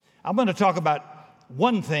I'm going to talk about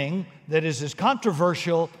one thing that is as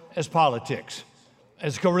controversial as politics,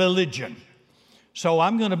 as religion. So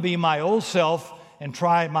I'm going to be my old self and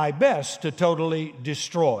try my best to totally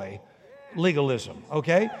destroy legalism,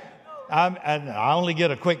 okay? I only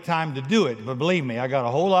get a quick time to do it, but believe me, I got a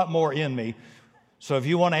whole lot more in me. So if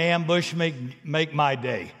you want to ambush me, make my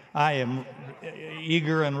day. I am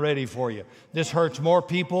eager and ready for you. This hurts more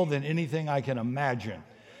people than anything I can imagine.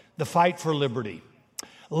 The fight for liberty.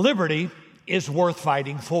 Liberty is worth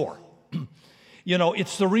fighting for. You know,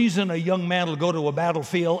 it's the reason a young man will go to a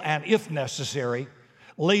battlefield and, if necessary,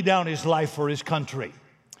 lay down his life for his country.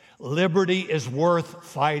 Liberty is worth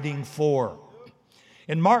fighting for.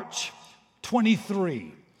 In March 23,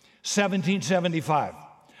 1775,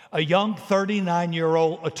 a young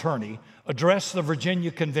 39-year-old attorney addressed the Virginia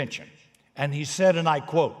Convention, and he said, and I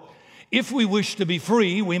quote, "If we wish to be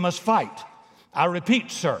free, we must fight. I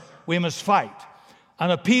repeat, sir, we must fight. An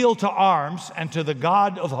appeal to arms and to the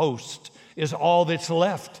God of hosts is all that's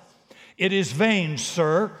left. It is vain,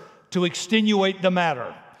 sir, to extenuate the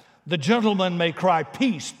matter. The gentleman may cry,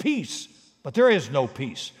 peace, peace, but there is no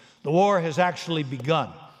peace. The war has actually begun.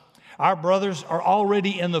 Our brothers are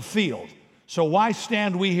already in the field, so why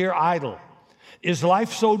stand we here idle? Is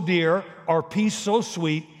life so dear or peace so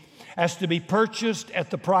sweet as to be purchased at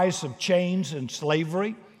the price of chains and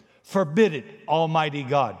slavery? Forbid it, Almighty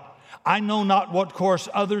God. I know not what course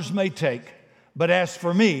others may take, but as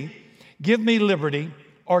for me, give me liberty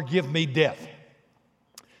or give me death."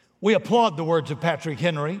 We applaud the words of Patrick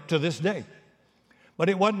Henry to this day. But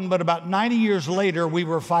it wasn't but about 90 years later we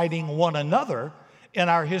were fighting one another in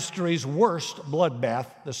our history's worst bloodbath,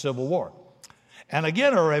 the Civil War. And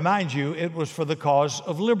again, I remind you, it was for the cause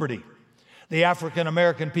of liberty. The African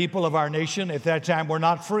American people of our nation at that time were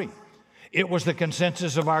not free. It was the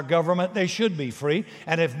consensus of our government they should be free,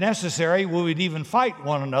 and if necessary, we would even fight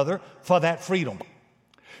one another for that freedom.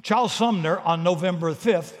 Charles Sumner, on November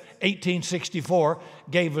 5th, 1864,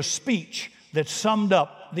 gave a speech that summed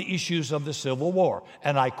up the issues of the Civil War,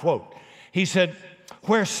 and I quote, he said,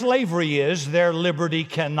 "Where slavery is, there liberty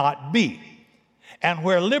cannot be. And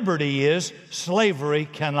where liberty is, slavery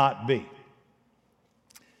cannot be."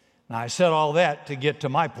 Now, I said all that to get to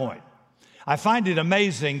my point. I find it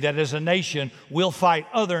amazing that as a nation, we'll fight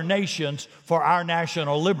other nations for our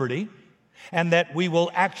national liberty, and that we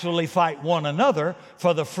will actually fight one another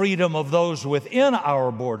for the freedom of those within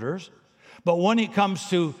our borders. But when it comes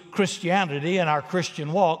to Christianity and our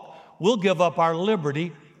Christian walk, we'll give up our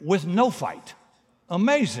liberty with no fight.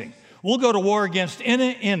 Amazing. We'll go to war against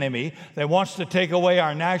any enemy that wants to take away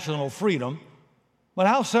our national freedom. But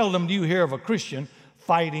how seldom do you hear of a Christian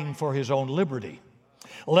fighting for his own liberty?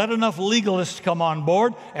 Let enough legalists come on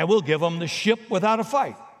board, and we'll give them the ship without a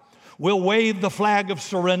fight. We'll wave the flag of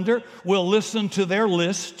surrender. We'll listen to their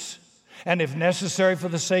lists. And if necessary, for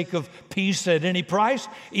the sake of peace at any price,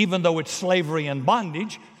 even though it's slavery and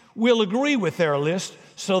bondage, we'll agree with their list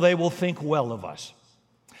so they will think well of us.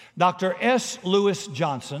 Dr. S. Lewis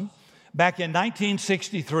Johnson, back in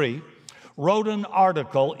 1963, wrote an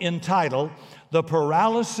article entitled "The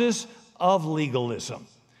Paralysis of Legalism."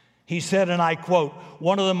 He said, and I quote,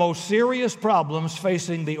 "One of the most serious problems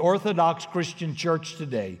facing the Orthodox Christian church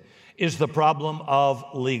today is the problem of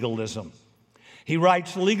legalism." He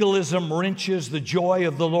writes, "Legalism wrenches the joy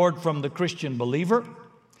of the Lord from the Christian believer,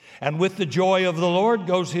 and with the joy of the Lord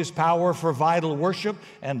goes his power for vital worship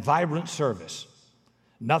and vibrant service.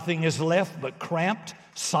 Nothing is left but cramped,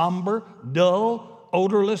 somber, dull,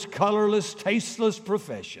 odorless, colorless, tasteless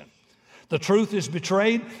profession. The truth is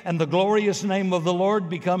betrayed, and the glorious name of the Lord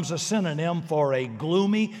becomes a synonym for a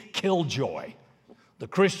gloomy killjoy. The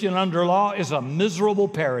Christian under law is a miserable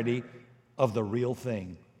parody of the real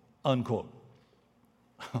thing," unquote.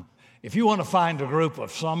 If you want to find a group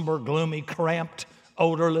of somber, gloomy, cramped,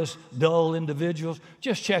 odorless, dull individuals,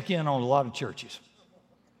 just check in on a lot of churches.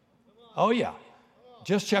 Oh, yeah.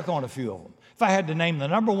 Just check on a few of them. If I had to name the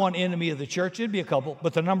number one enemy of the church, it'd be a couple.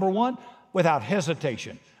 But the number one, without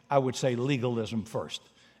hesitation, I would say legalism first.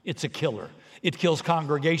 It's a killer. It kills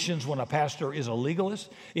congregations when a pastor is a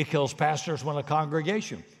legalist. It kills pastors when a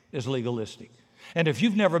congregation is legalistic. And if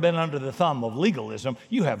you've never been under the thumb of legalism,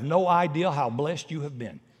 you have no idea how blessed you have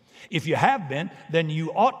been. If you have been, then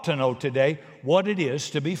you ought to know today what it is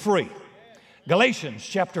to be free. Galatians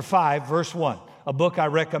chapter 5, verse 1, a book I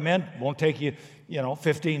recommend. Won't take you,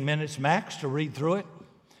 15 minutes max to read through it.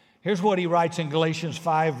 Here's what he writes in Galatians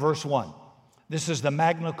 5, verse 1. This is the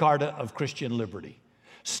Magna Carta of Christian liberty.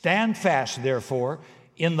 "Stand fast, therefore,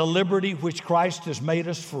 in the liberty which Christ has made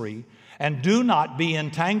us free, and do not be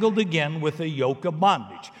entangled again with the yoke of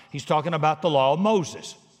bondage." He's talking about the law of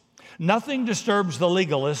Moses. Nothing disturbs the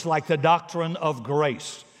legalist like the doctrine of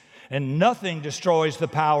grace. And nothing destroys the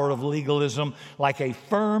power of legalism like a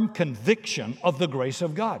firm conviction of the grace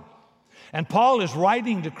of God. And Paul is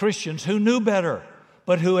writing to Christians who knew better,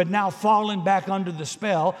 but who had now fallen back under the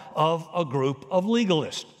spell of a group of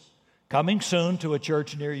legalists. Coming soon to a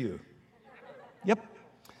church near you. Yep.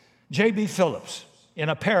 J.B. Phillips, in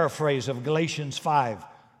a paraphrase of Galatians 5,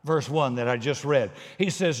 verse 1 that I just read, he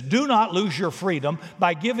says, "Do not lose your freedom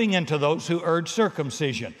by giving in to those who urge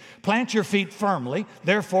circumcision. Plant your feet firmly,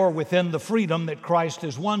 therefore, within the freedom that Christ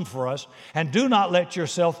has won for us, and do not let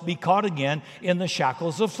yourself be caught again in the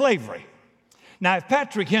shackles of slavery." Now, if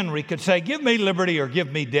Patrick Henry could say, "Give me liberty or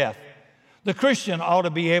give me death," the Christian ought to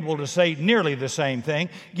be able to say nearly the same thing.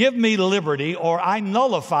 "Give me liberty or I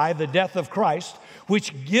nullify the death of Christ,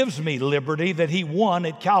 which gives me liberty that he won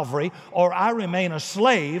at Calvary, or I remain a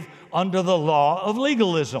slave under the law of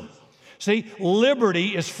legalism." See,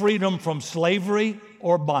 liberty is freedom from slavery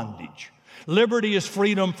or bondage. Liberty is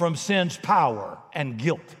freedom from sin's power and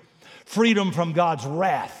guilt, freedom from God's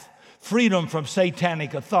wrath, freedom from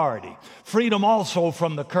satanic authority, freedom also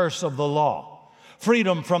from the curse of the law,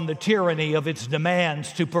 freedom from the tyranny of its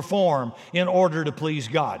demands to perform in order to please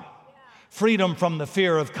God, freedom from the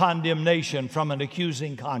fear of condemnation from an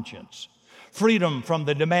accusing conscience, freedom from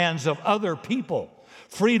the demands of other people,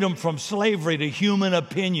 freedom from slavery to human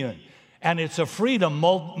opinion, and it's a freedom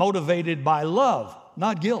motivated by love,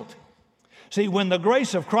 not guilt. See, when the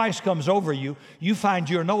grace of Christ comes over you, you find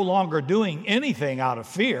you're no longer doing anything out of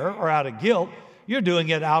fear or out of guilt. You're doing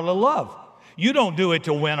it out of love. You don't do it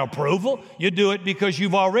to win approval. You do it because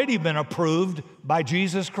you've already been approved by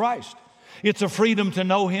Jesus Christ. It's a freedom to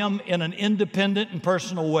know him in an independent and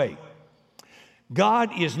personal way.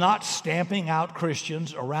 God is not stamping out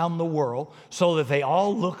Christians around the world so that they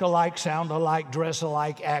all look alike, sound alike, dress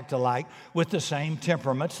alike, act alike, with the same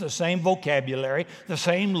temperaments, the same vocabulary, the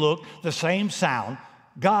same look, the same sound.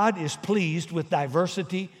 God is pleased with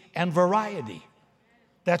diversity and variety.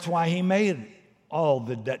 That's why he made all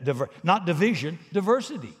the, not division,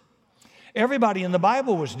 diversity. Everybody in the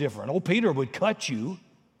Bible was different. Old Peter would cut you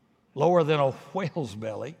lower than a whale's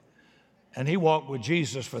belly, and he walked with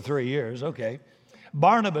Jesus for 3 years, okay.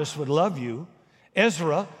 Barnabas would love you.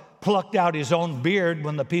 Ezra plucked out his own beard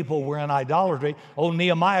when the people were in idolatry. Old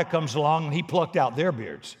Nehemiah comes along and he plucked out their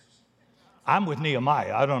beards. I'm with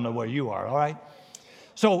Nehemiah. I don't know where you are, all right?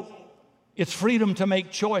 So it's freedom to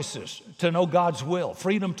make choices, to know God's will,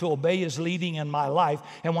 freedom to obey his leading in my life,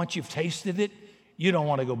 and once you've tasted it, you don't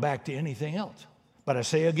want to go back to anything else. But I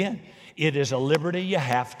say again, it is a liberty you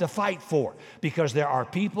have to fight for, because there are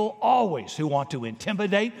people always who want to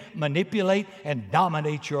intimidate, manipulate, and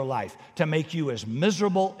dominate your life to make you as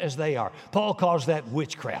miserable as they are. Paul calls that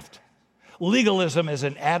witchcraft. Legalism is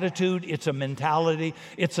an attitude, it's a mentality,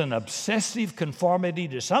 it's an obsessive conformity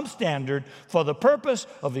to some standard for the purpose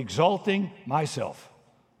of exalting myself.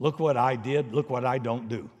 Look what I did, look what I don't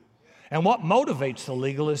do. And what motivates the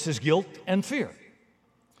legalist is guilt and fear.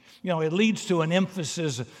 You know, it leads to an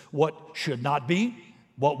emphasis of what should not be,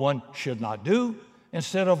 what one should not do,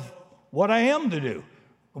 instead of what I am to do,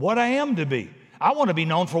 what I am to be. I want to be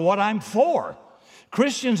known for what I'm for.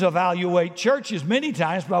 Christians evaluate churches many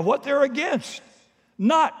times by what they're against,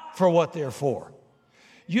 not for what they're for.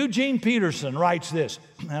 Eugene Peterson writes this,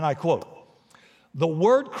 and I quote, "The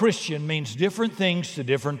word Christian means different things to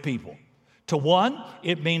different people. To one,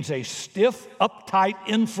 it means a stiff, uptight,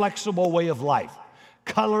 inflexible way of life,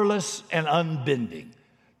 colorless and unbending.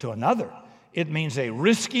 To another, it means a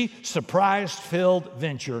risky, surprise-filled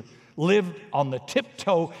venture lived on the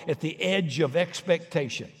tiptoe at the edge of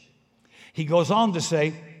expectation." He goes on to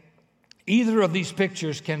say, either of these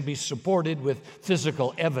pictures can be supported with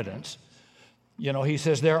physical evidence. You know, he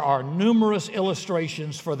says there are numerous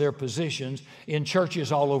illustrations for their positions in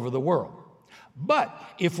churches all over the world. But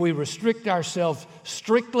if we restrict ourselves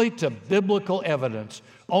strictly to biblical evidence,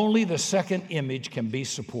 only the second image can be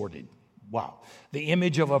supported. Wow. The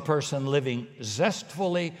image of a person living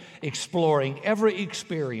zestfully, exploring every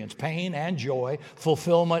experience, pain and joy,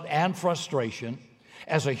 fulfillment and frustration,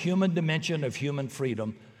 as a human dimension of human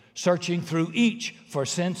freedom, searching through each for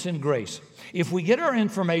sense and grace. If we get our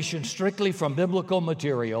information strictly from biblical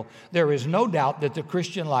material, there is no doubt that the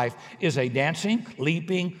Christian life is a dancing,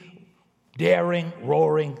 leaping, daring,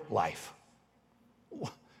 roaring life.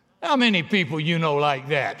 How many people you know like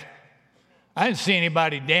that? I didn't see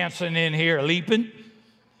anybody dancing in here, leaping.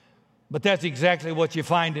 But that's exactly what you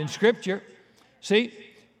find in Scripture. See,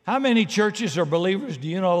 how many churches or believers do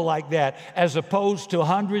you know like that, as opposed to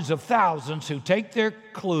hundreds of thousands who take their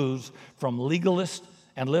clues from legalists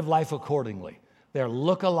and live life accordingly? They're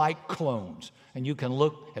look-alike clones. and you can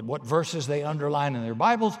look at what verses they underline in their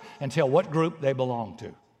Bibles and tell what group they belong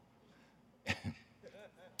to.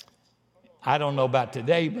 I don't know about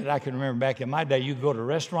today, but I can remember back in my day, you could go to a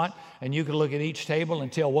restaurant and you could look at each table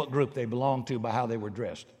and tell what group they belonged to by how they were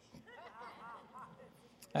dressed.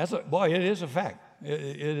 Boy, it is a fact.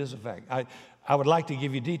 It is a fact. I would like to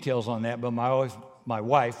give you details on that, but my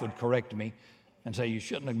wife would correct me and say, you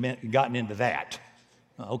shouldn't have gotten into that.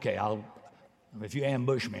 Okay, if you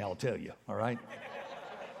ambush me, I'll tell you, all right?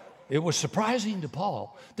 It was surprising to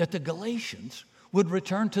Paul that the Galatians would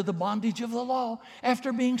return to the bondage of the law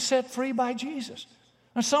after being set free by Jesus.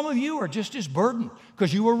 Now, some of you are just as burdened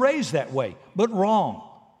because you were raised that way, but wrong.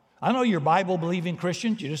 I know you're Bible-believing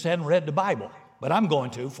Christians. You just hadn't read the Bible, but I'm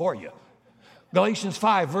going to for you. Galatians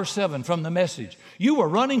 5, verse 7 from the Message. You were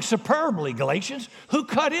running superbly, Galatians. Who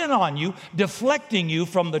cut in on you, deflecting you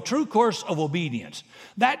from the true course of obedience?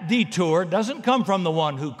 That detour doesn't come from the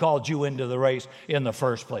one who called you into the race in the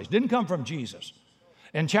first place. Didn't come from Jesus.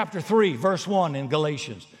 In chapter 3, verse 1 in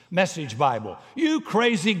Galatians, Message Bible. You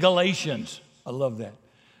crazy Galatians. I love that.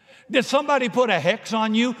 Did somebody put a hex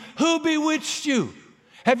on you? Who bewitched you?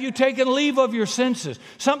 Have you taken leave of your senses?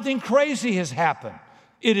 Something crazy has happened.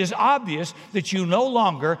 It is obvious that you no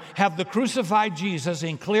longer have the crucified Jesus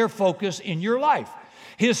in clear focus in your life.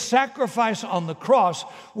 His sacrifice on the cross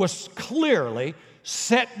was clearly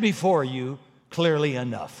set before you, clearly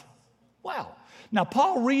enough. Wow. Now,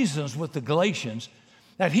 Paul reasons with the Galatians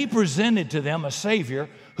that he presented to them a Savior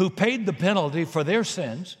who paid the penalty for their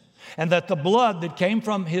sins, and that the blood that came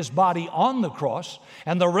from his body on the cross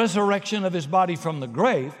and the resurrection of his body from the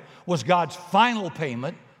grave was God's final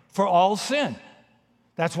payment for all sin.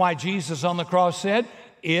 That's why Jesus on the cross said,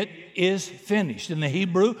 it is finished. In the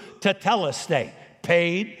Hebrew, tetelestai,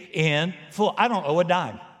 paid in full. I don't owe a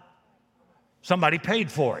dime. Somebody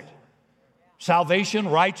paid for it. Salvation,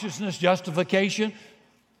 righteousness, justification,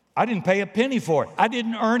 I didn't pay a penny for it. I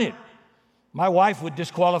didn't earn it. My wife would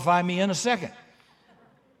disqualify me in a second.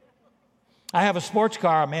 I have a sports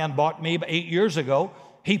car a man bought me 8 years ago.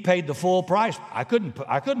 He paid the full price. I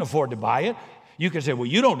couldn't afford to buy it. You could say, well,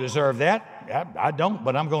 you don't deserve that. Yeah, I don't,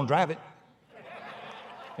 but I'm going to drive it.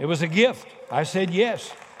 It was a gift. I said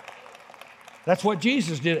yes. That's what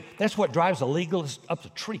Jesus did. That's what drives a legalist up the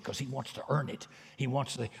tree, because he wants to earn it. He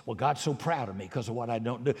wants to, well, God's so proud of me because of what I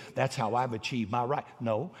don't do. That's how I've achieved my right.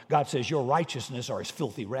 No, God says your righteousness are as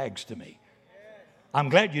filthy rags to me. I'm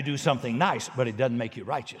glad you do something nice, but it doesn't make you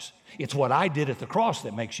righteous. It's what I did at the cross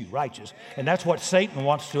that makes you righteous. And that's what Satan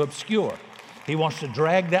wants to obscure. He wants to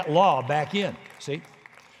drag that law back in, see?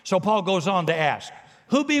 So Paul goes on to ask,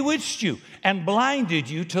 who bewitched you and blinded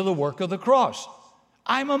you to the work of the cross?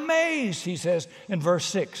 I'm amazed, he says in verse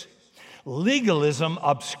 6. Legalism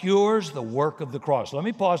obscures the work of the cross. Let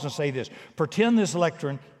me pause and say this. Pretend this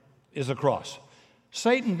lectern is a cross.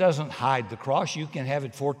 Satan doesn't hide the cross. You can have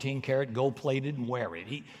it 14-karat gold-plated and wear it.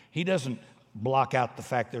 He doesn't block out the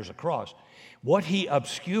fact there's a cross. What he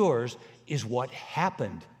obscures is what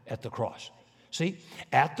happened at the cross. See,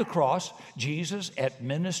 at the cross, Jesus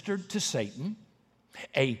administered to Satan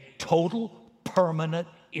a total, permanent,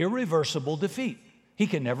 irreversible defeat. He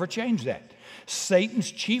can never change that. Satan's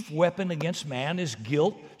chief weapon against man is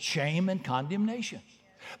guilt, shame, and condemnation.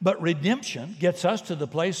 But redemption gets us to the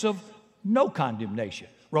place of no condemnation.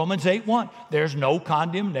 Romans 8:1, there's no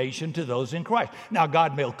condemnation to those in Christ. Now,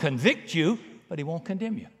 God may convict you, but he won't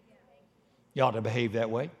condemn you. You ought to behave that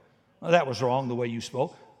way. Well, that was wrong, the way you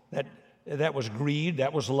spoke. That was greed,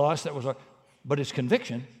 that was lust, but it's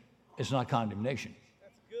conviction. It's not condemnation.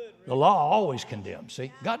 The law always condemns,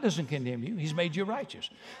 see? God doesn't condemn you. He's made you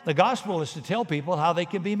righteous. The gospel is to tell people how they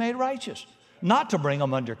can be made righteous, not to bring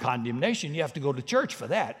them under condemnation. You have to go to church for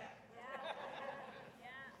that.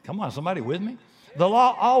 Come on, somebody with me? The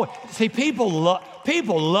law always, see, people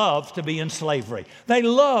love to be in slavery. They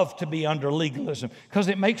love to be under legalism because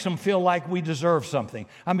it makes them feel like we deserve something.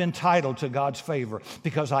 I'm entitled to God's favor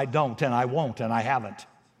because I don't and I won't and I haven't.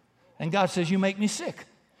 And God says, you make me sick.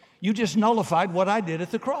 You just nullified what I did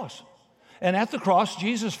at the cross. And at the cross,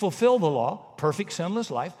 Jesus fulfilled the law, perfect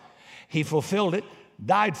sinless life. He fulfilled it,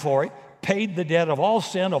 died for it, paid the debt of all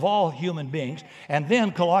sin of all human beings. And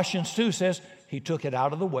then Colossians 2 says he took it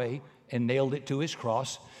out of the way and nailed it to his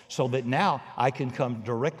cross so that now I can come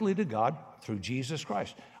directly to God through Jesus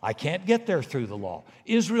Christ. I can't get there through the law.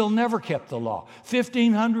 Israel never kept the law.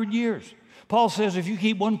 1,500 years. Paul says if you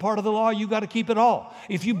keep one part of the law, you got to keep it all.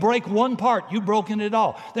 If you break one part, you've broken it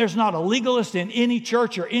all. There's not a legalist in any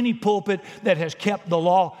church or any pulpit that has kept the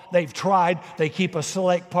law. They've tried. They keep a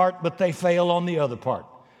select part, but they fail on the other part.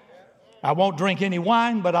 I won't drink any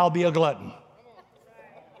wine, but I'll be a glutton.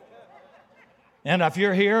 And if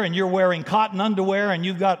you're here and you're wearing cotton underwear and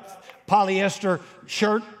you've got polyester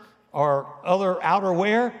shirt or other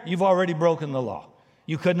outerwear, you've already broken the law.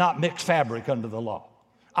 You could not mix fabric under the law.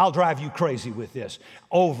 I'll drive you crazy with this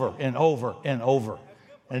over and over and over.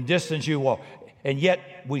 And distance you walk. And yet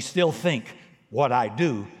we still think what I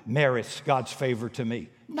do merits God's favor to me.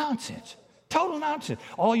 Nonsense. Total nonsense.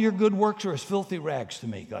 All your good works are as filthy rags to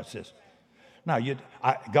me, God says. Now,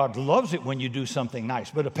 God loves it when you do something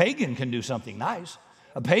nice, but a pagan can do something nice.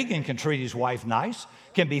 A pagan can treat his wife nice,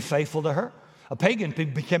 can be faithful to her. A pagan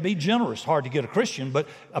can be generous. Hard to get a Christian, but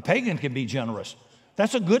a pagan can be generous.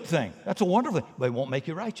 That's a good thing. That's a wonderful thing, but it won't make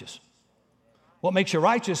you righteous. What makes you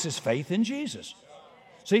righteous is faith in Jesus.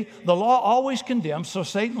 See, the law always condemns, so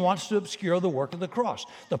Satan wants to obscure the work of the cross,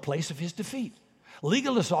 the place of his defeat.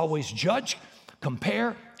 Legalists always judge,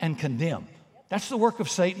 compare, and condemn. That's the work of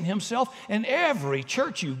Satan himself, and every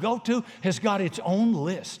church you go to has got its own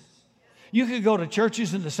list. You could go to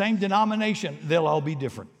churches in the same denomination, they'll all be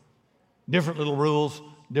different. Different little rules,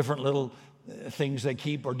 different little things they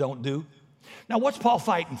keep or don't do. Now, what's Paul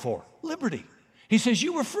fighting for? Liberty. He says,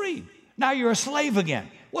 you were freed. Now you're a slave again.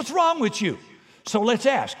 What's wrong with you? So let's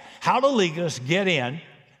ask, how do legalists get in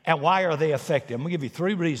and why are they effective? I'm going to give you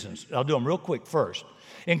 3 reasons. I'll do them real quick first.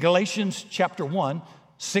 In Galatians chapter 1,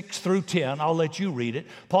 6 through 10, I'll let you read it.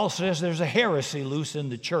 Paul says there's a heresy loose in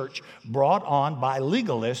the church brought on by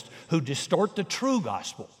legalists who distort the true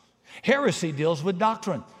gospel. Heresy deals with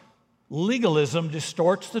doctrine. Legalism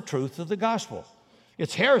distorts the truth of the gospel.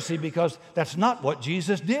 It's heresy because that's not what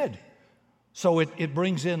Jesus did. So it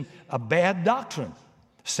brings in a bad doctrine.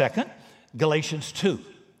 Second, Galatians 2,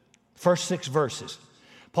 first 6 verses.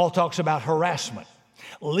 Paul talks about harassment.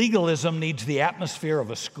 Legalism needs the atmosphere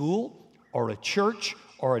of a school or a church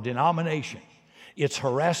or a denomination. It's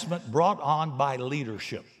harassment brought on by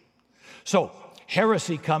leadership. So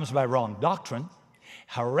heresy comes by wrong doctrine.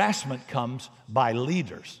 Harassment comes by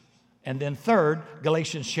leaders. And then third,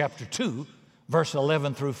 Galatians chapter 2, verse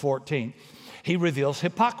 11 through 14, he reveals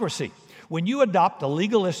hypocrisy. When you adopt a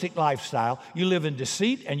legalistic lifestyle, you live in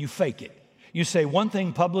deceit and you fake it. You say one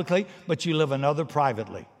thing publicly, but you live another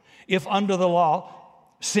privately. If under the law,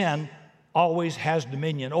 sin always has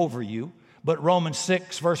dominion over you, but Romans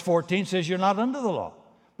 6, verse 14 says you're not under the law,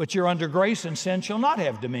 but you're under grace and sin shall not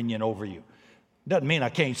have dominion over you. Doesn't mean I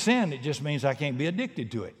can't sin, it just means I can't be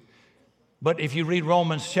addicted to it. But if you read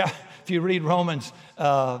Romans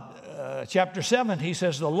chapter 7, he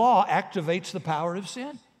says the law activates the power of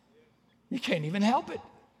sin. You can't even help it.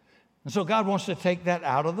 And so God wants to take that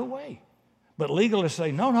out of the way. But legalists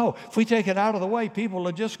say, no, if we take it out of the way, people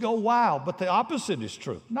will just go wild. But the opposite is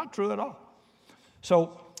true. Not true at all.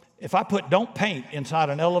 So if I put don't paint inside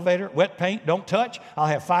an elevator, wet paint, don't touch, I'll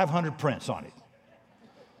have 500 prints on it.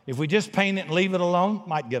 If we just paint it and leave it alone,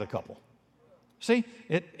 might get a couple. See,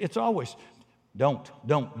 it's always don't.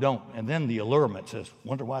 And then the allurement says,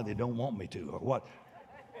 wonder why they don't want me to or what.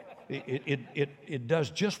 It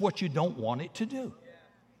does just what you don't want it to do.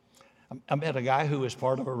 I met a guy who is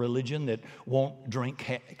part of a religion that won't drink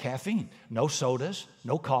caffeine. No sodas,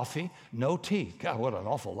 no coffee, no tea. God, what an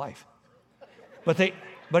awful life.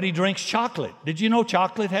 But he drinks chocolate. Did you know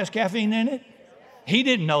chocolate has caffeine in it? He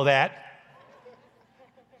didn't know that.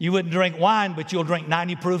 You wouldn't drink wine, but you'll drink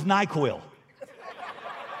 90 proof NyQuil.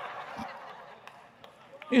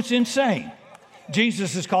 It's insane.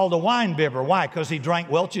 Jesus is called a wine bibber. Why? Because he drank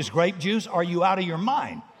Welch's grape juice? Are you out of your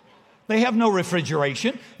mind? They have no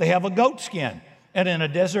refrigeration. They have a goat skin. And in a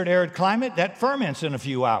desert arid climate, that ferments in a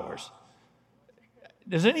few hours.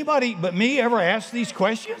 Does anybody but me ever ask these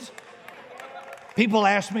questions? People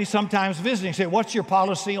ask me sometimes visiting, say, what's your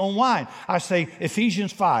policy on wine? I say,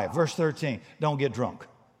 Ephesians 5, verse 13, don't get drunk.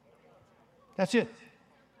 That's it.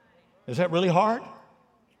 Is that really hard?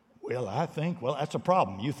 Well, that's a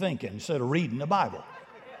problem. You think instead of reading the Bible.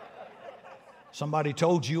 Somebody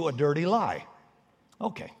told you a dirty lie.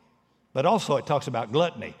 Okay. But also it talks about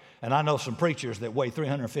gluttony. And I know some preachers that weigh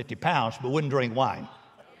 350 pounds but wouldn't drink wine.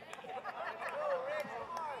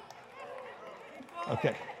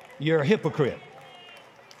 Okay. You're a hypocrite.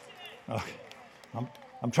 Okay.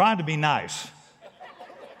 I'm trying to be nice.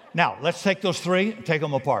 Now, let's take those 3 and take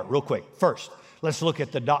them apart real quick. First, let's look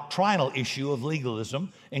at the doctrinal issue of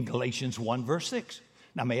legalism in Galatians 1, verse 6.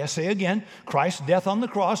 Now, may I say again, Christ's death on the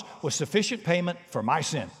cross was sufficient payment for my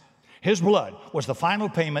sin. His blood was the final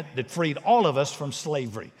payment that freed all of us from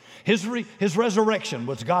slavery. His resurrection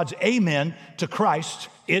was God's amen to Christ.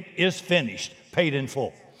 It is finished, paid in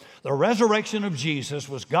full. The resurrection of Jesus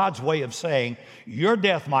was God's way of saying, your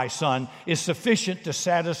death, my son, is sufficient to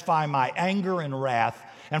satisfy my anger and wrath.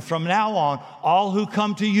 And from now on, all who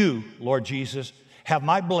come to you, Lord Jesus, have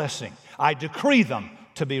my blessing. I decree them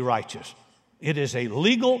to be righteous. It is a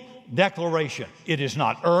legal declaration. It is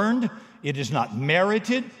not earned. It is not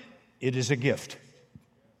merited. It is a gift.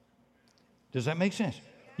 Does that make sense?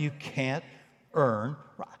 You can't earn.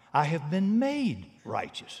 I have been made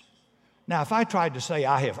righteous. Now, if I tried to say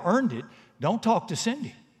I have earned it, don't talk to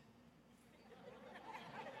Cindy.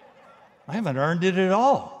 I haven't earned it at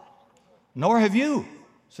all, nor have you.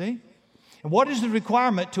 See? And what is the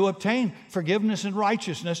requirement to obtain forgiveness and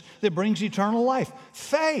righteousness that brings eternal life?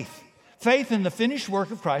 Faith. Faith in the finished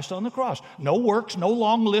work of Christ on the cross. No works, no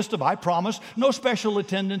long list of I promise, no special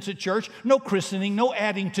attendance at church, no christening, no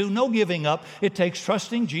adding to, no giving up. It takes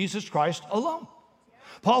trusting Jesus Christ alone.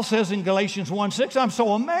 Paul says in Galatians 1:6, I'm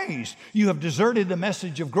so amazed you have deserted the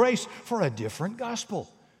message of grace for a different gospel.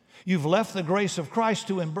 You've left the grace of Christ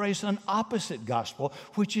to embrace an opposite gospel,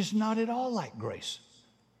 which is not at all like grace.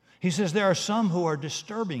 He says there are some who are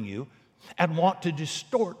disturbing you and want to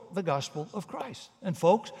distort the gospel of Christ. And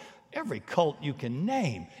folks, every cult you can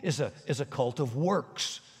name is a cult of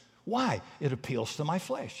works. Why? It appeals to my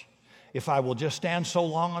flesh. If I will just stand so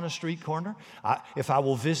long on a street corner, if I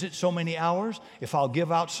will visit so many hours, if I'll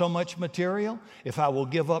give out so much material, if I will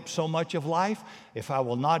give up so much of life, if I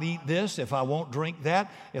will not eat this, if I won't drink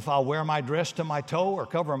that, if I'll wear my dress to my toe or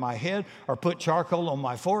cover my head or put charcoal on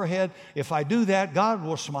my forehead, if I do that, God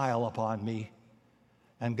will smile upon me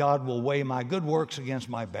and God will weigh my good works against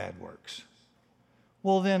my bad works.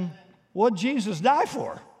 Well, then, what'd Jesus die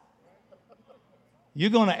for? You're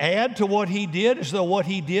going to add to what he did as though what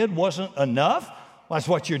he did wasn't enough? Well, that's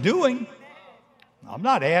what you're doing. I'm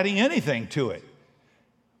not adding anything to it.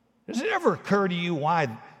 Does it ever occur to you why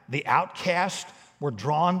the outcast were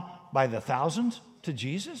drawn by the thousands to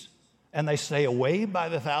Jesus and they stay away by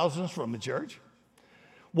the thousands from the church?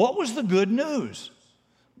 What was the good news?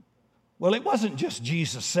 Well, it wasn't just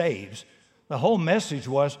Jesus saves. The whole message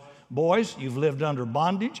was, boys, you've lived under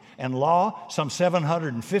bondage and law, some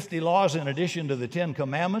 750 laws in addition to the 10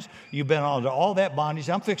 Commandments. You've been under all that bondage.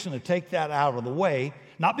 I'm fixing to take that out of the way,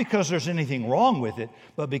 not because there's anything wrong with it,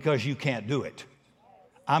 but because you can't do it.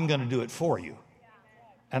 I'm going to do it for you.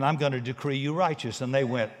 And I'm going to decree you righteous. And they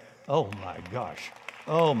went, oh my gosh,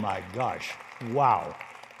 wow.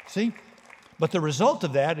 See? But the result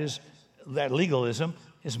of that is that legalism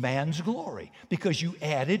is man's glory, because you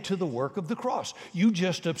added to the work of the cross. You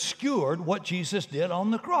just obscured what Jesus did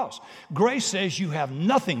on the cross. Grace says you have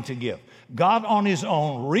nothing to give. God on his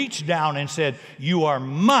own reached down and said, you are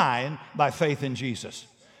mine by faith in Jesus.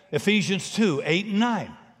 Ephesians 2:8 and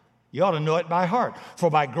 9. You ought to know it by heart.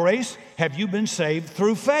 For by grace have you been saved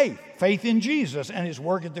through faith. Faith in Jesus and his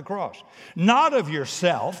work at the cross. Not of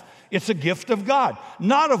yourself, it's a gift of God.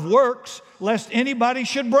 Not of works, lest anybody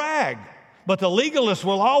should brag. But the legalist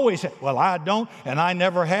will always say, well, I don't, and I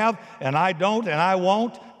never have, and I don't, and I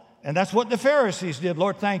won't. And that's what the Pharisees did.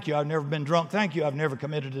 Lord, thank you, I've never been drunk. Thank you, I've never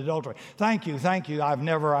committed adultery. Thank you, I've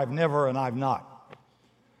never, and I've not.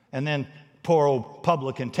 And then poor old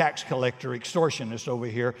publican tax collector, extortionist over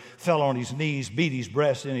here, fell on his knees, beat his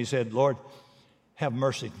breast, and he said, Lord, have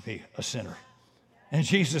mercy on me, a sinner. And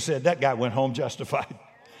Jesus said, that guy went home justified.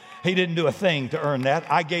 He didn't do a thing to earn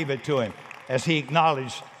that. I gave it to him as he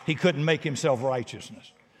acknowledged he couldn't make himself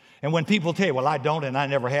righteousness. And when people tell you, well, I don't, and I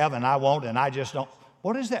never have, and I won't, and I just don't.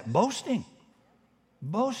 What is that? Boasting.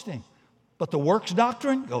 Boasting. But the works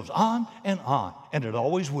doctrine goes on, and it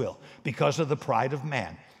always will, because of the pride of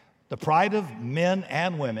man. The pride of men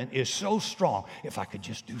and women is so strong. If I could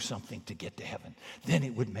just do something to get to heaven, then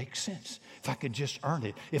it would make sense. If I could just earn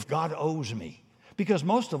it, if God owes me. Because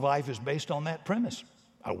most of life is based on that premise.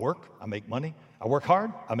 I work, I make money. I work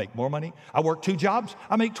hard, I make more money. I work 2 jobs,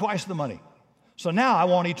 I make twice the money. So now I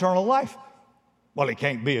want eternal life. Well, it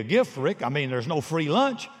can't be a gift, Rick. I mean, there's no free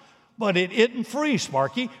lunch. But it isn't free,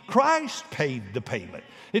 Sparky. Christ paid the payment.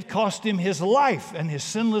 It cost him his life and his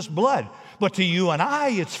sinless blood. But to you and I,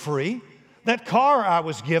 it's free. That car I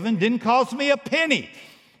was given didn't cost me a penny.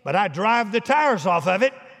 But I drive the tires off of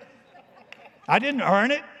it. I didn't earn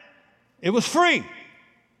it. It was free.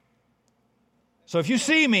 So if you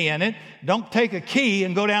see me in it, don't take a key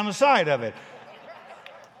and go down the side of it.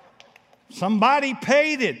 Somebody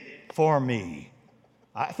paid it for me.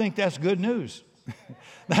 I think that's good news.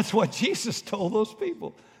 That's what Jesus told those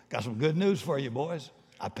people. Got some good news for you, boys.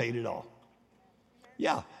 I paid it all.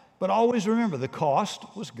 Yeah, but always remember, the cost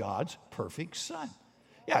was God's perfect Son.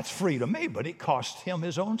 Yeah, it's free to me, but it cost him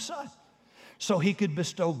his own Son, so he could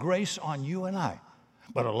bestow grace on you and I.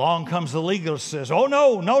 But along comes the legalist says, oh,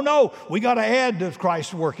 no, we got to add to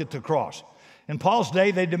Christ's work at the cross. In Paul's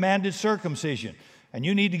day, they demanded circumcision, and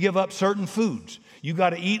you need to give up certain foods. You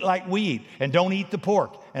got to eat like we eat, and don't eat the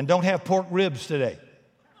pork, and don't have pork ribs today.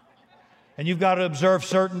 and you've got to observe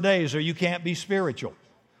certain days or you can't be spiritual.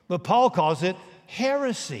 But Paul calls it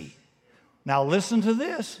heresy. Now listen to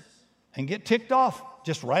this and get ticked off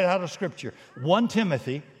just right out of Scripture. 1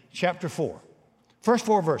 Timothy chapter 4, first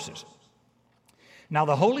 4 verses. Now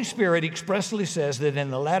the Holy Spirit expressly says that in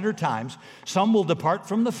the latter times some will depart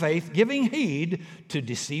from the faith, giving heed to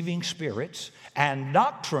deceiving spirits and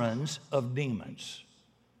doctrines of demons,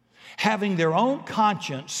 having their own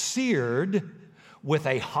conscience seared with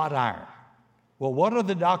a hot iron. Well, what are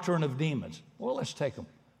the doctrine of demons? Well, let's take them.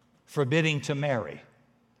 Forbidding to marry.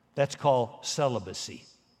 That's called celibacy.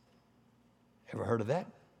 Ever heard of that?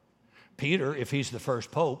 Peter, if he's the first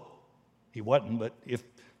pope, he wasn't, but if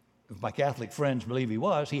my Catholic friends believe he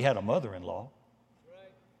was, he had a mother-in-law.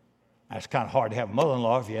 That's kind of hard to have a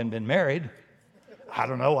mother-in-law if you hadn't been married. I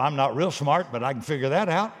don't know, I'm not real smart, but I can figure that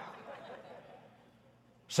out.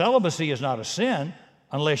 Celibacy is not a sin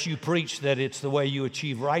unless you preach that it's the way you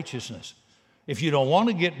achieve righteousness. If you don't want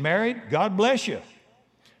to get married, God bless you.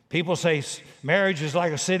 People say marriage is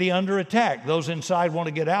like a city under attack. Those inside want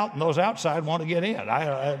to get out, and those outside want to get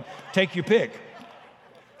in. Take your pick.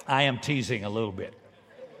 I am teasing a little bit.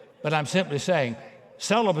 But I'm simply saying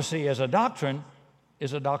celibacy as a doctrine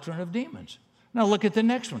is a doctrine of demons. Now look at the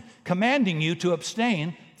next one. Commanding you to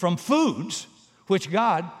abstain from foods which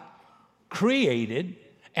God created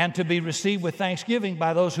and to be received with thanksgiving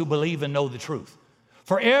by those who believe and know the truth.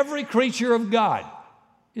 For every creature of God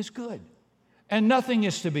is good, and nothing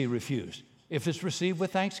is to be refused if it's received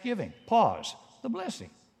with thanksgiving. Pause. The blessing.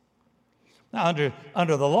 Now,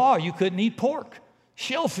 under the law, you couldn't eat pork,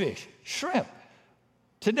 shellfish, shrimp.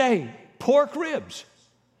 Today, pork ribs.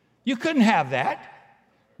 You couldn't have that,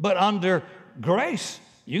 but under grace,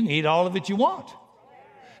 you can eat all of it you want.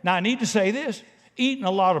 Now, I need to say this. Eating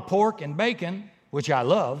a lot of pork and bacon, which I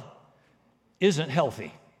love, isn't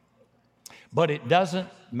healthy. But it doesn't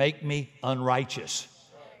make me unrighteous.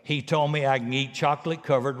 He told me I can eat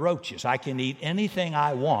chocolate-covered roaches. I can eat anything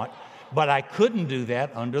I want, but I couldn't do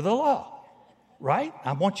that under the law. Right?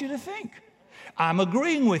 I want you to think. I'm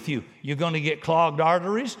agreeing with you. You're going to get clogged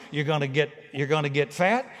arteries, you're going to get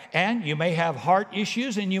fat, and you may have heart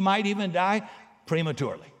issues, and you might even die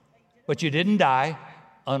prematurely. But you didn't die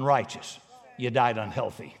unrighteous. You died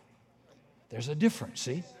unhealthy. There's a difference,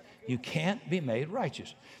 see? You can't be made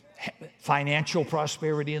righteous. Financial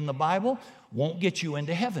prosperity in the Bible won't get you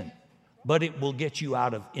into heaven, but it will get you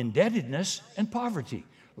out of indebtedness and poverty.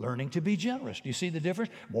 Learning to be generous. Do you see the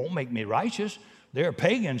difference? Won't make me righteous. There are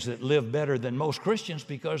pagans that live better than most Christians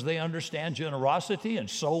because they understand generosity and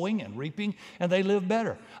sowing and reaping, and they live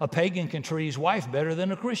better. A pagan can treat his wife better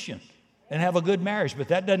than a Christian and have a good marriage, but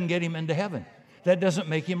that doesn't get him into heaven. That doesn't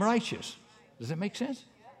make him righteous. Does that make sense?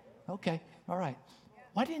 Okay, all right.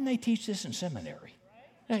 Why didn't they teach this in seminary?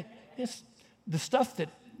 Hey, it's the stuff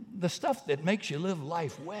that makes you live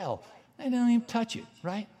life well, they don't even touch it,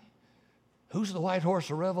 right? Who's the white horse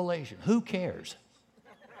of Revelation? Who cares?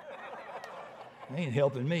 They ain't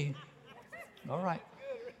helping me. All right.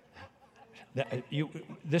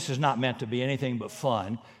 This is not meant to be anything but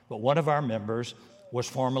fun, but one of our members was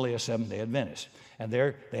formerly a Seventh-day Adventist. And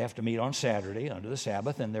they have to meet on Saturday under the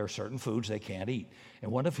Sabbath, and there are certain foods they can't eat.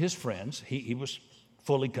 And one of his friends, he was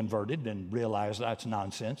fully converted and realized that's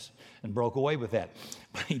nonsense and broke away with that.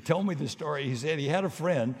 But he told me the story. He said he had a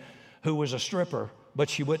friend who was a stripper, but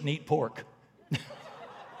she wouldn't eat pork.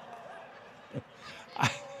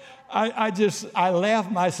 I laugh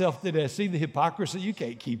myself to death. See the hypocrisy? You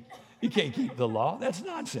can't keep the law. That's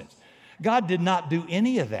nonsense. God did not do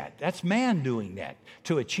any of that. That's man doing that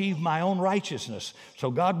to achieve my own righteousness. So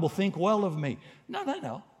God will think well of me.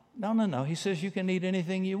 No. He says you can eat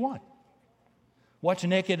anything you want. Watch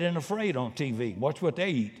Naked and Afraid on TV. Watch what they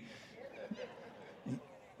eat.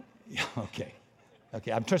 Okay.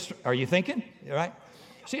 Are you thinking? All right.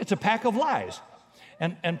 See, it's a pack of lies.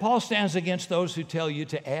 And Paul stands against those who tell you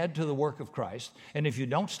to add to the work of Christ. And if you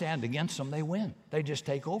don't stand against them, they win. They just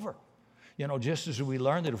take over. You know, just as we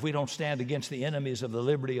learned that if we don't stand against the enemies of the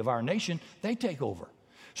liberty of our nation, they take over.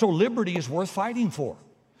 So liberty is worth fighting for.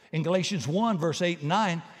 In Galatians 1, verse 8 and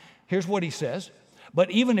 9, here's what he says. But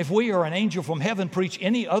even if we or an angel from heaven preach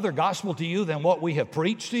any other gospel to you than what we have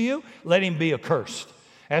preached to you, let him be accursed.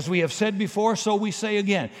 As we have said before, so we say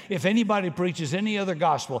again, if anybody preaches any other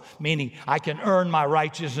gospel, meaning I can earn my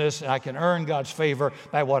righteousness, I can earn God's favor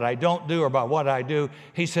by what I don't do or by what I do,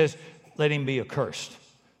 he says, let him be accursed.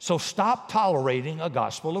 So stop tolerating a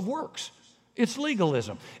gospel of works. It's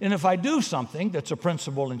legalism. And if I do something that's a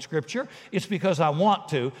principle in Scripture, it's because I want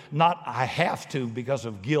to, not I have to because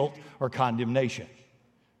of guilt or condemnation.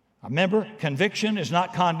 Remember, conviction is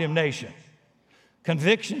not condemnation.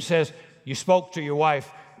 Conviction says you spoke to your wife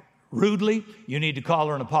rudely, you need to call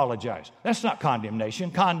her and apologize. That's not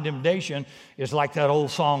condemnation. Condemnation is like that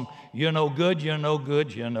old song, you're no good, you're no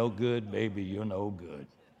good, you're no good, baby, you're no good.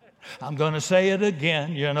 I'm going to say it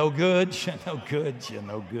again, you're no good, you're no good, you're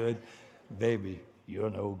no good, baby, you're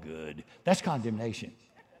no good. That's condemnation.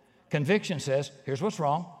 Conviction says, here's what's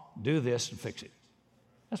wrong, do this and fix it.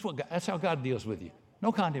 That's how God deals with you.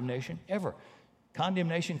 No condemnation, ever.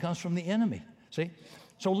 Condemnation comes from the enemy, see?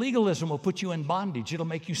 So legalism will put you in bondage. It'll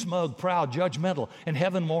make you smug, proud, judgmental, and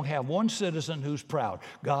heaven won't have one citizen who's proud.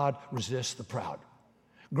 God resists the proud.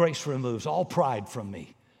 Grace removes all pride from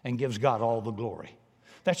me and gives God all the glory.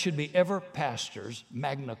 That should be every pastor's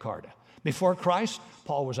Magna Carta. Before Christ,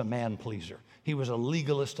 Paul was a man-pleaser. He was a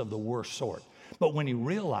legalist of the worst sort. But when he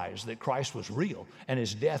realized that Christ was real and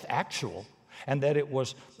his death actual, and that it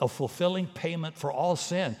was a fulfilling payment for all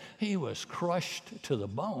sin, he was crushed to the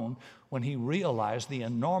bone when he realized the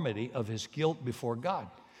enormity of his guilt before God.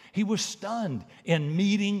 He was stunned in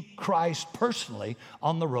meeting Christ personally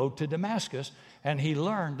on the road to Damascus, and he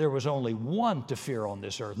learned there was only one to fear on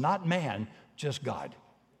this earth, not man, just God.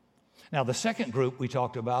 Now, the second group we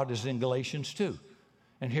talked about is in Galatians 2.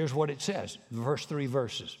 And here's what it says, the first 3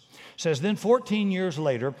 verses. It says, then 14 years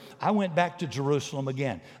later, I went back to Jerusalem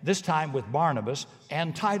again, this time with Barnabas,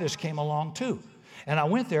 and Titus came along too. And I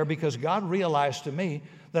went there because God realized to me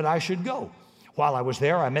that I should go. While I was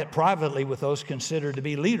there, I met privately with those considered to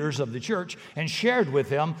be leaders of the church and shared with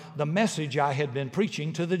them the message I had been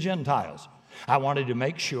preaching to the Gentiles. I wanted to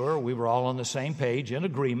make sure we were all on the same page in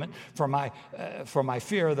agreement for my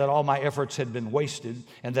fear that all my efforts had been wasted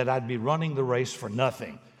and that I'd be running the race for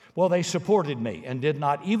nothing. Well, they supported me and did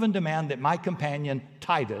not even demand that my companion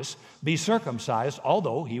Titus be circumcised,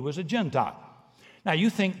 although he was a Gentile. Now, you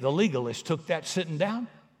think the legalists took that sitting down?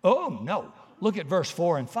 Oh, no. Look at verse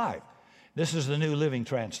 4 and 5. This is the New Living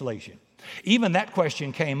Translation. Even that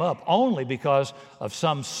question came up only because of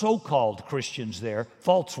some so-called Christians there,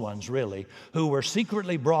 false ones really, who were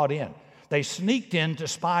secretly brought in. They sneaked in to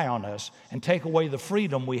spy on us and take away the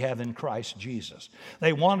freedom we have in Christ Jesus.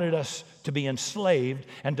 They wanted us to be enslaved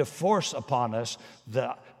and to force upon us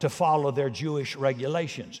to follow their Jewish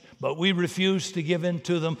regulations. But we refused to give in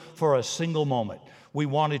to them for a single moment. We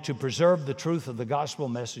wanted to preserve the truth of the gospel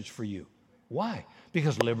message for you. Why?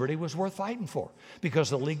 Because liberty was worth fighting for. Because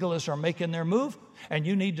the legalists are making their move, and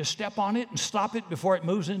you need to step on it and stop it before it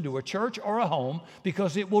moves into a church or a home,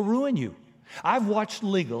 because it will ruin you. I've watched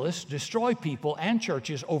legalists destroy people and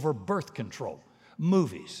churches over birth control,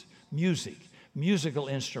 movies, music, musical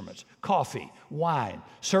instruments, coffee, wine,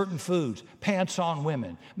 certain foods, pants on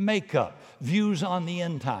women, makeup, views on the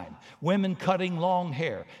end time, women cutting long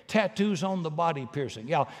hair, tattoos on the body piercing.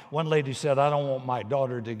 Yeah, one lady said, I don't want my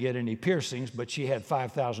daughter to get any piercings, but she had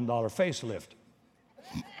 $5,000 facelift.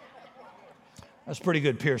 That's pretty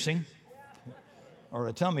good piercing. Or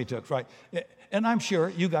a tummy tuck, right? And I'm sure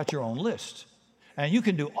you got your own list. And you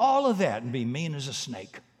can do all of that and be mean as a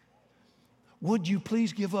snake. Would you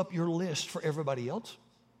please give up your list for everybody else?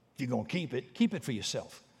 If you're going to keep it for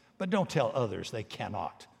yourself. But don't tell others they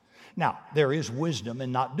cannot. Now, there is wisdom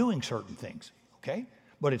in not doing certain things, okay?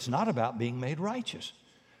 But it's not about being made righteous.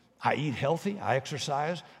 I eat healthy, I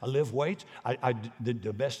exercise, I lift weights. I did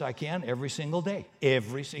the best I can every single day,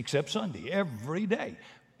 except Sunday, every day.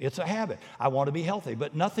 It's a habit. I want to be healthy,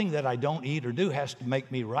 but nothing that I don't eat or do has to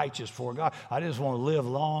make me righteous for God. I just want to live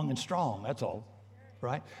long and strong, that's all,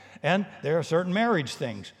 right? And there are certain marriage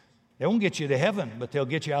things. They won't get you to heaven, but they'll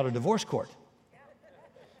get you out of divorce court.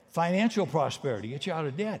 Financial prosperity, get you out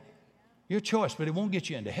of debt. Your choice, but it won't get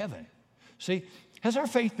you into heaven. See, has our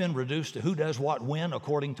faith been reduced to who does what when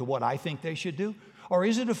according to what I think they should do? Or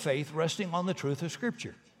is it a faith resting on the truth of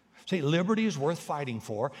Scripture? See, liberty is worth fighting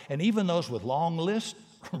for, and even those with long lists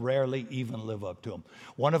rarely even live up to them.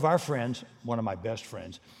 One of our friends, one of my best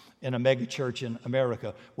friends, in a mega church in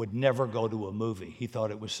America would never go to a movie. He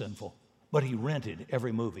thought it was sinful. But he rented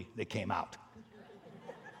every movie that came out.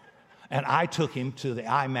 And I took him to the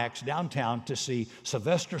IMAX downtown to see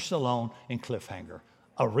Sylvester Stallone in Cliffhanger,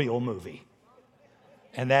 a real movie.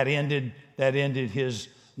 And that ended his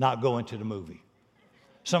not going to the movie.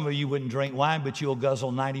 Some of you wouldn't drink wine, but you'll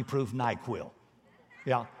guzzle 90-proof NyQuil.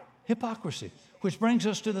 Yeah, hypocrisy. Which brings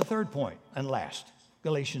us to the third point and last,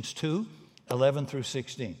 Galatians 2, 11 through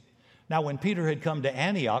 16. Now, when Peter had come to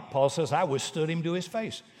Antioch, Paul says, I withstood him to his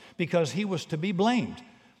face because he was to be blamed.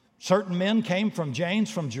 Certain men came from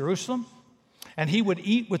James from Jerusalem, and he would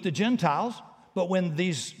eat with the Gentiles. But when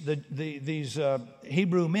these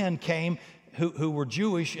Hebrew men came who were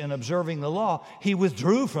Jewish and observing the law, he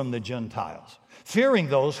withdrew from the Gentiles, fearing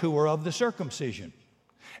those who were of the circumcision.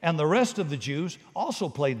 And the rest of the Jews also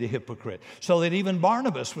played the hypocrite, so that even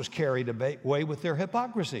Barnabas was carried away with their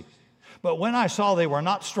hypocrisy. But when I saw they were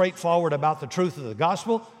not straightforward about the truth of the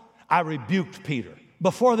gospel, I rebuked Peter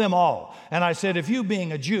before them all. And I said, if you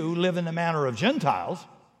being a Jew live in the manner of Gentiles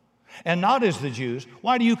and not as the Jews,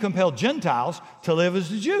 why do you compel Gentiles to live as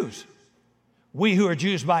the Jews? We who are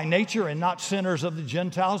Jews by nature and not sinners of the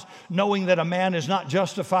Gentiles, knowing that a man is not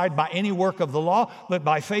justified by any work of the law, but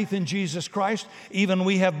by faith in Jesus Christ, even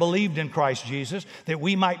we have believed in Christ Jesus, that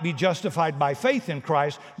we might be justified by faith in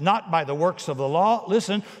Christ, not by the works of the law.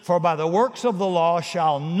 Listen, for by the works of the law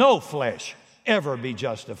shall no flesh ever be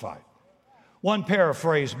justified. One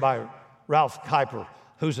paraphrase by Ralph Kuyper,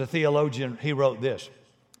 who's a theologian, he wrote this: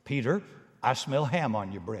 Peter, I smell ham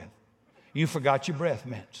on your breath. You forgot your breath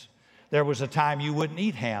mints. There was a time you wouldn't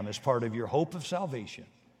eat ham as part of your hope of salvation.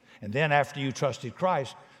 And then after you trusted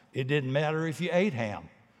Christ, it didn't matter if you ate ham.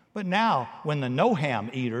 But now, when the no-ham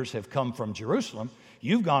eaters have come from Jerusalem,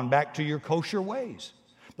 you've gone back to your kosher ways.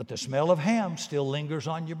 But the smell of ham still lingers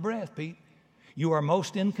on your breath, Pete. You are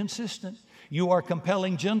most inconsistent. You are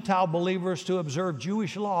compelling Gentile believers to observe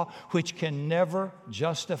Jewish law, which can never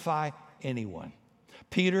justify anyone.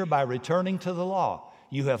 Peter, by returning to the law,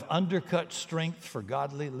 you have undercut strength for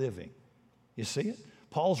godly living. You see it?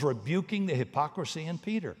 Paul's rebuking the hypocrisy in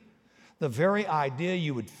Peter. The very idea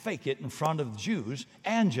you would fake it in front of Jews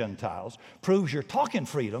and Gentiles proves you're talking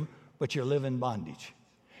freedom, but you're living bondage.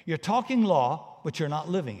 You're talking law, but you're not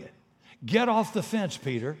living it. Get off the fence,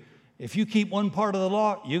 Peter. If you keep one part of the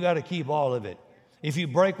law, you got to keep all of it. If you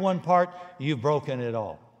break one part, you've broken it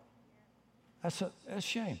all. That's a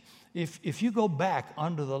shame. If you go back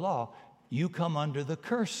under the law, you come under the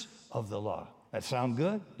curse of the law. That sound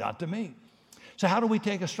good? Not to me. So how do we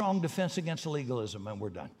take a strong defense against legalism? And we're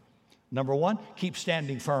done. Number one, keep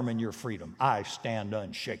standing firm in your freedom. I stand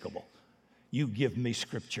unshakable. You give me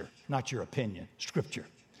Scripture, not your opinion, Scripture.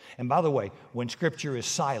 And by the way, when Scripture is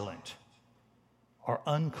silent or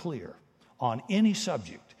unclear on any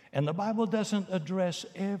subject, and the Bible doesn't address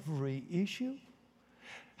every issue,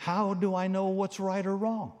 how do I know what's right or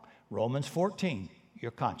wrong? Romans 14,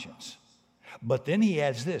 your conscience. But then he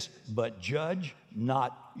adds this, but judge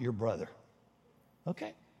not your brother.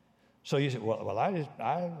 Okay. So you say, well, I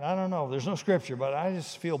don't know. There's no Scripture, but I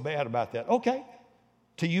just feel bad about that. Okay.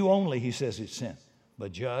 To you only, he says it's sin.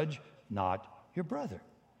 But judge not your brother.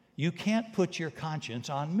 You can't put your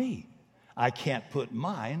conscience on me. I can't put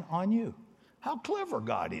mine on you. How clever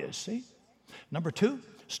God is, see? Number two,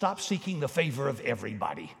 stop seeking the favor of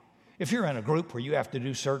everybody. If you're in a group where you have to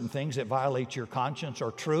do certain things that violate your conscience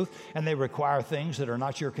or truth, and they require things that are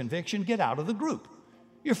not your conviction, get out of the group.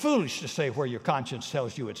 You're foolish to say where your conscience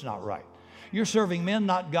tells you it's not right. You're serving men,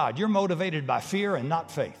 not God. You're motivated by fear and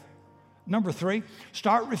not faith. Number three,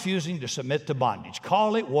 start refusing to submit to bondage.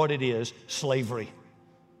 Call it what it is, slavery.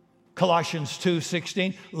 Colossians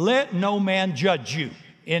 2:16, let no man judge you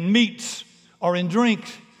in meats or in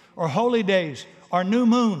drinks or holy days or new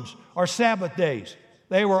moons or Sabbath days.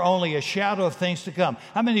 They were only a shadow of things to come.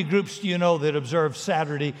 How many groups do you know that observe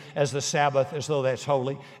Saturday as the Sabbath, as though that's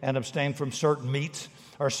holy, and abstain from certain meats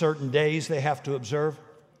or certain days they have to observe?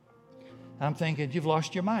 I'm thinking, you've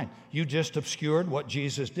lost your mind. You just obscured what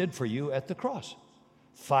Jesus did for you at the cross.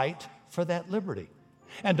 Fight for that liberty.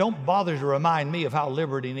 And don't bother to remind me of how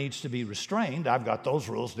liberty needs to be restrained. I've got those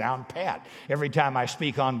rules down pat. Every time I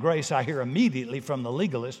speak on grace, I hear immediately from the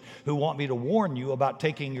legalists who want me to warn you about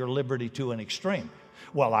taking your liberty to an extreme.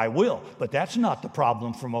 Well, I will, but that's not the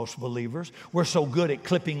problem for most believers. We're so good at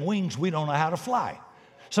clipping wings, we don't know how to fly.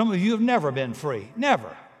 Some of you have never been free,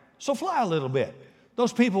 never. So fly a little bit.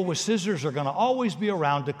 Those people with scissors are going to always be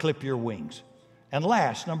around to clip your wings. And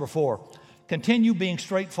last, number four, continue being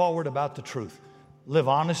straightforward about the truth. Live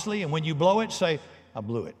honestly, and when you blow it, say, I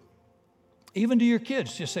blew it. Even to your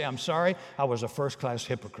kids, just say, I'm sorry, I was a first-class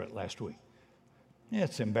hypocrite last week. Yeah,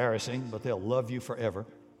 it's embarrassing, but they'll love you forever,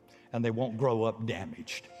 and they won't grow up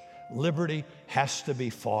damaged. Liberty has to be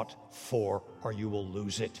fought for, or you will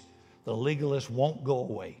lose it. The legalist won't go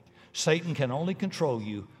away. Satan can only control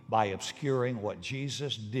you by obscuring what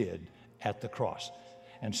Jesus did at the cross.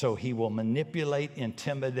 And so he will manipulate,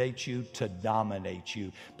 intimidate you to dominate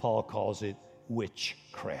you. Paul calls it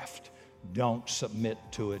witchcraft. Don't submit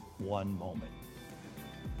to it one moment.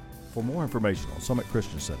 For more information on Summit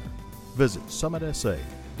Christian Center, visit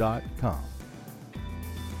summitsa.com.